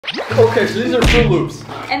Okay, so these are Fruit Loops.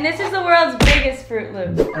 And this is the world's biggest Fruit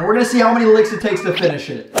Loop. And we're gonna see how many licks it takes to finish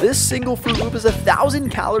it. This single Fruit Loop is 1,000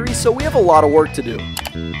 calories, so we have a lot of work to do.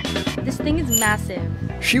 This thing is massive.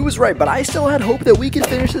 She was right, but I still had hope that we could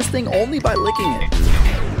finish this thing only by licking it.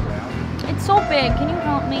 It's so big. Can you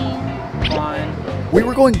help me? Fine. We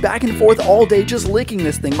were going back and forth all day just licking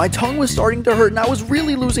this thing. My tongue was starting to hurt and I was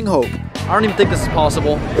really losing hope. I don't even think this is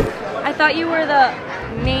possible. I thought you were the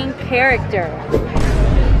main character.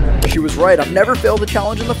 She was right, I've never failed a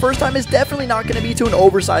challenge and the first time is definitely not going to be to an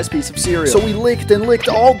oversized piece of cereal. So we licked and licked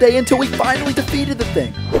all day until we finally defeated the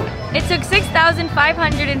thing. It took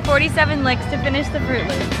 6,547 licks to finish the Fruit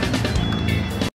Loop.